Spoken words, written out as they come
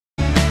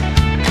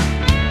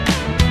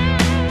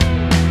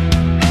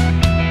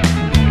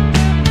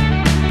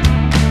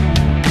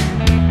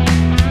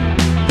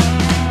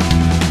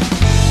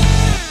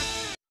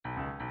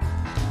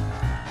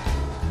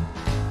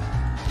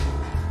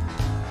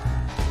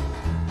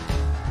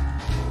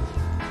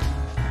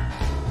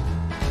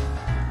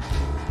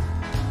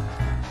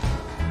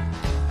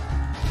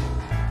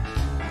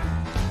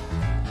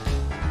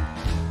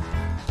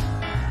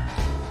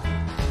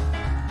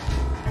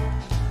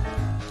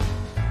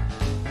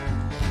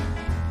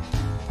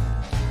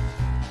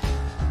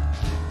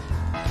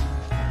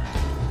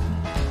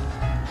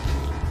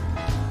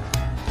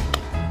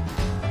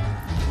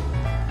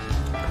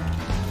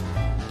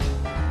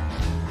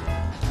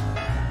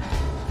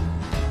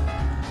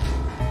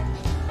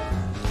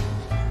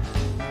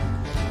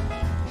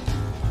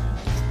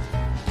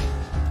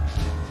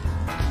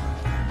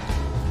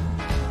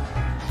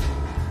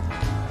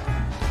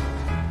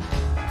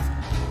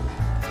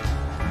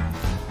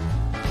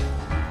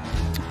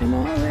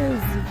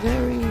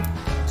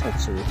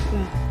statue with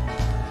plant.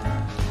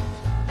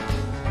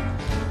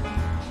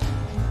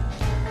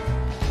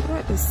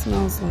 What this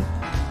smells like.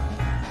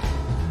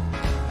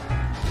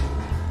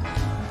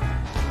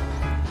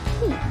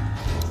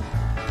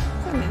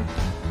 Funny.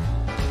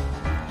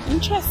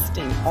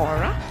 Interesting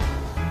aura.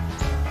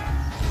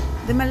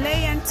 The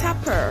Malayan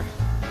tapir.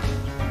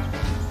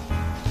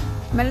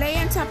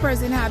 Malayan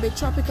tapirs inhabit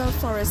tropical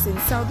forests in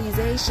Southeast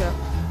Asia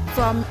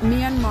from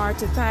Myanmar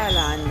to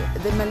Thailand,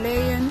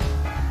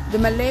 the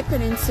Malay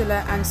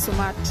Peninsula and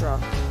Sumatra.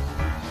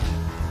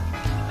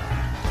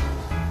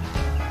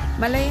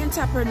 Malayan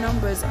tapir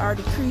numbers are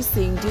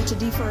decreasing due to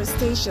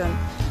deforestation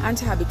and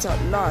habitat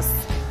loss.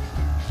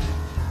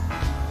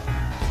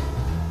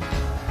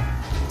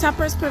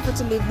 Tapirs prefer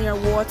to live near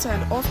water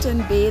and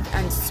often bathe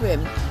and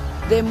swim.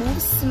 They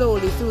move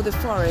slowly through the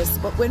forest,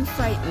 but when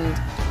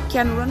frightened,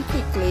 can run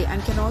quickly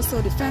and can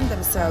also defend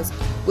themselves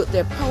with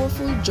their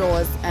powerful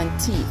jaws and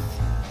teeth.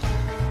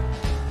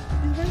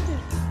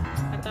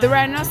 The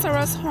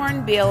rhinoceros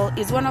hornbill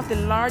is one of the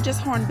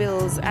largest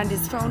hornbills and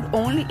is found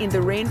only in the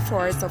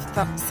rainforests of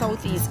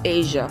Southeast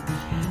Asia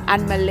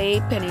and Malay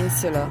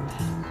Peninsula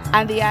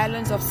and the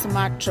islands of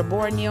Sumatra,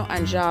 Borneo,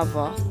 and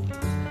Java.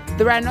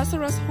 The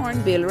rhinoceros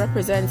hornbill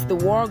represents the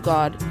war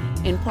god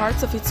in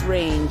parts of its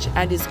range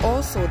and is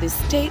also the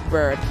state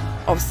bird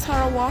of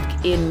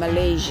Sarawak in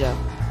Malaysia.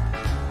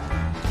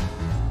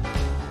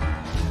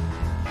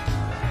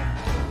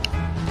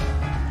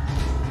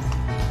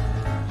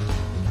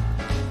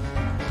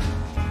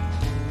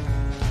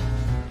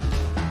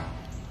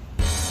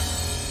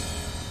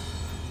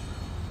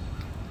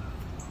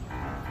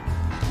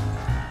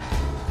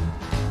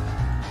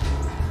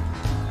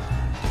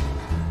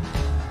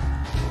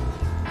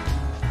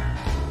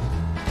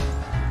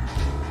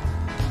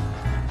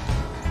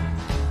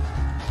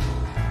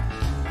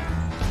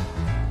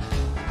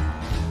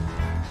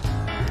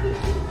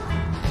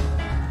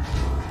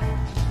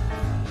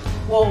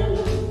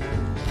 Whoa.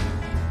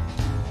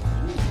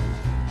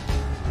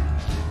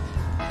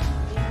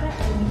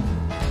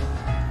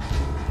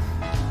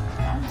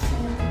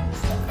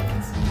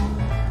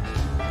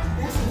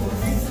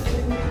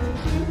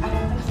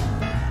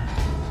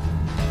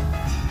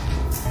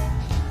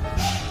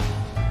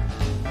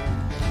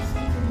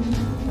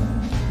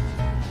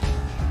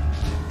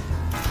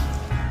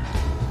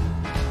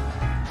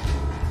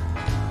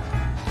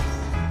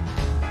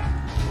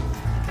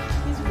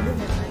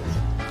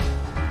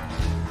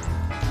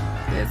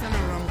 There's an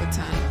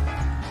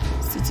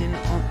orangutan sitting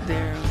up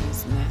there on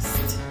his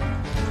nest,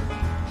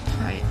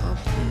 high up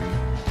in.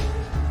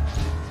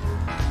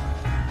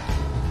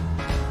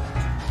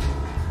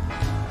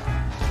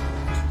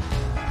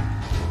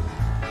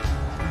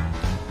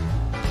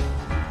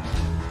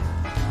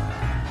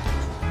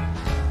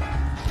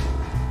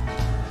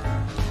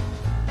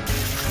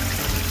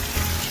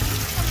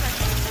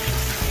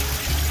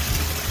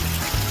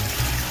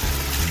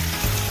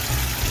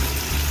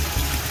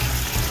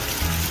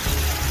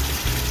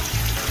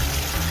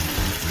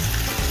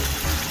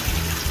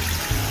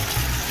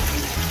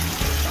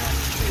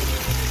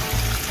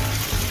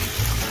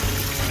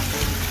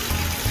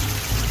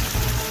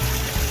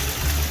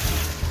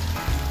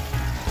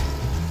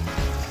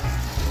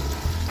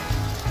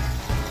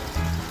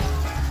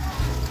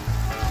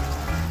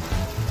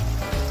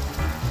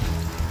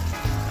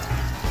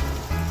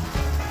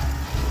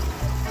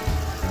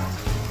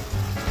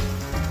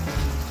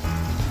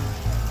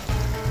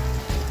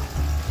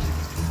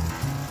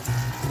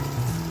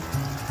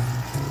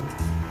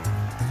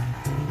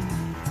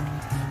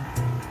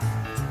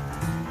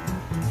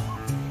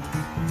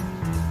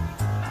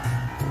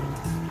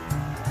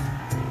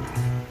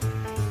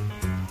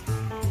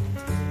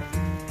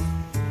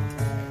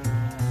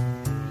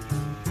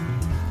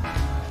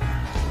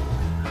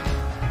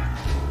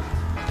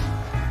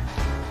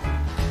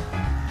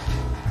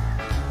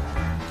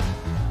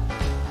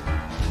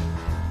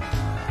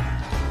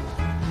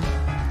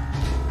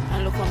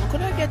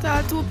 Could I get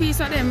all 2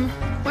 pieces of them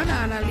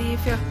banana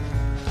leaf here?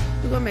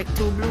 We're gonna make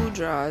 2 blue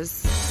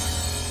drawers.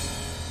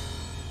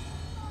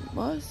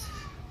 What?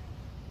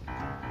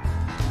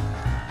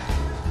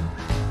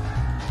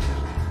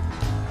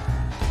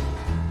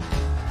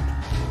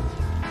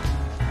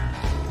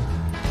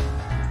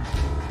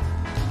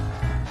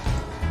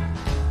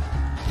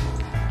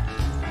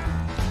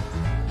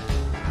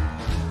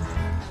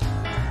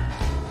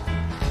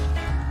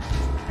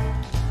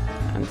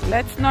 And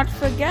let's not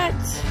forget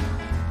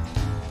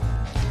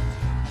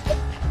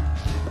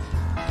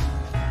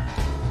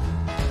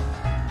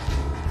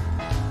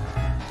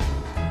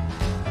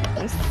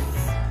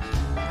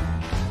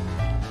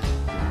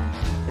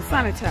the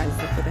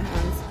sanitizer for the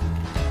hands.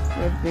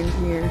 We've been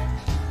here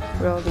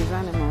where all these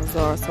animals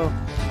are, so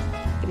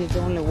it is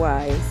only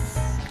wise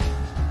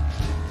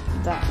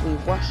that we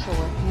wash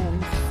our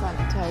hands,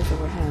 sanitize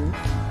our hands.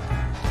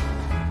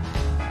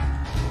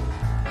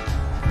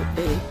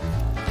 Okay.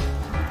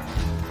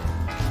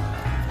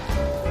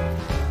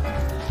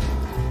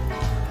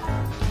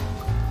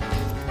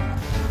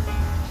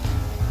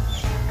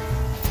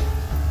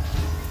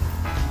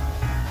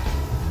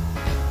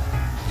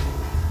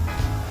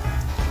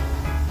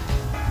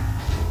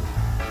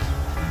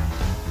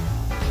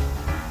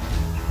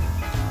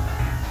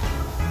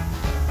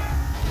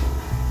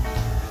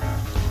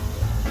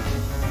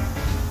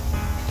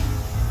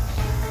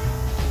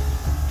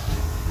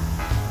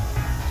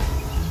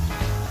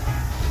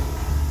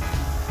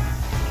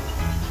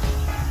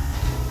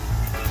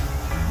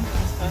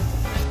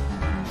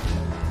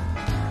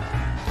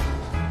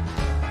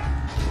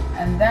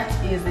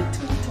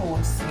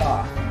 about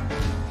sloth.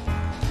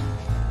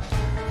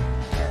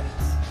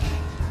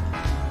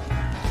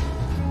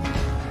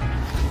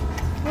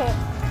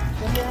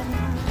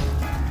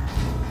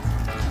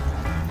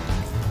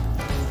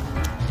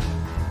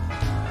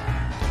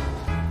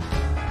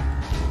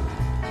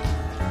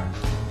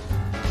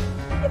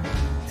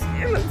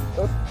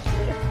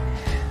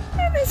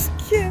 And this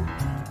kid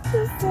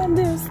just down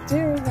there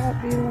staring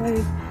at me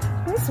like,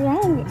 what's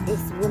wrong with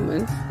this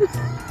woman?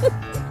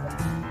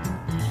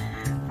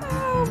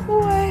 Oh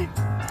boy.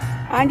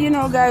 And you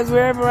know guys,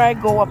 wherever I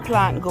go, a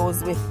plant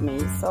goes with me.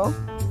 So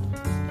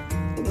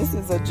this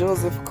is a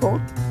Joseph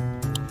coat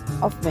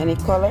of many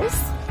colors,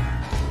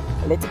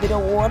 a little bit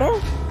of water,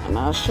 and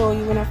I'll show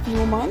you in a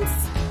few months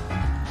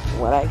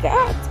what I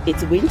got.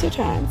 It's winter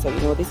time, so you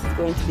know this is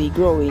going to be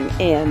growing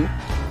in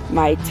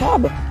my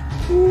tub.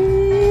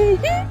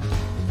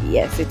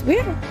 Yes, it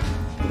will.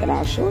 And then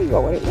I'll show you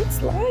what it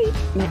looks like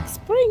next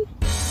spring.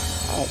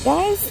 Alright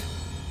guys,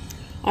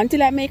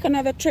 until I make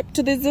another trip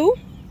to the zoo,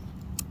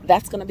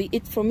 that's gonna be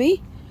it for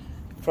me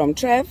from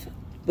Trev.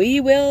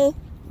 We will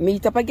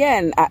meet up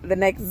again at the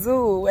next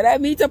zoo when I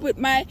meet up with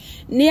my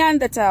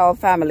Neanderthal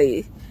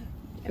family,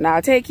 and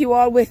I'll take you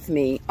all with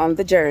me on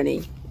the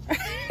journey.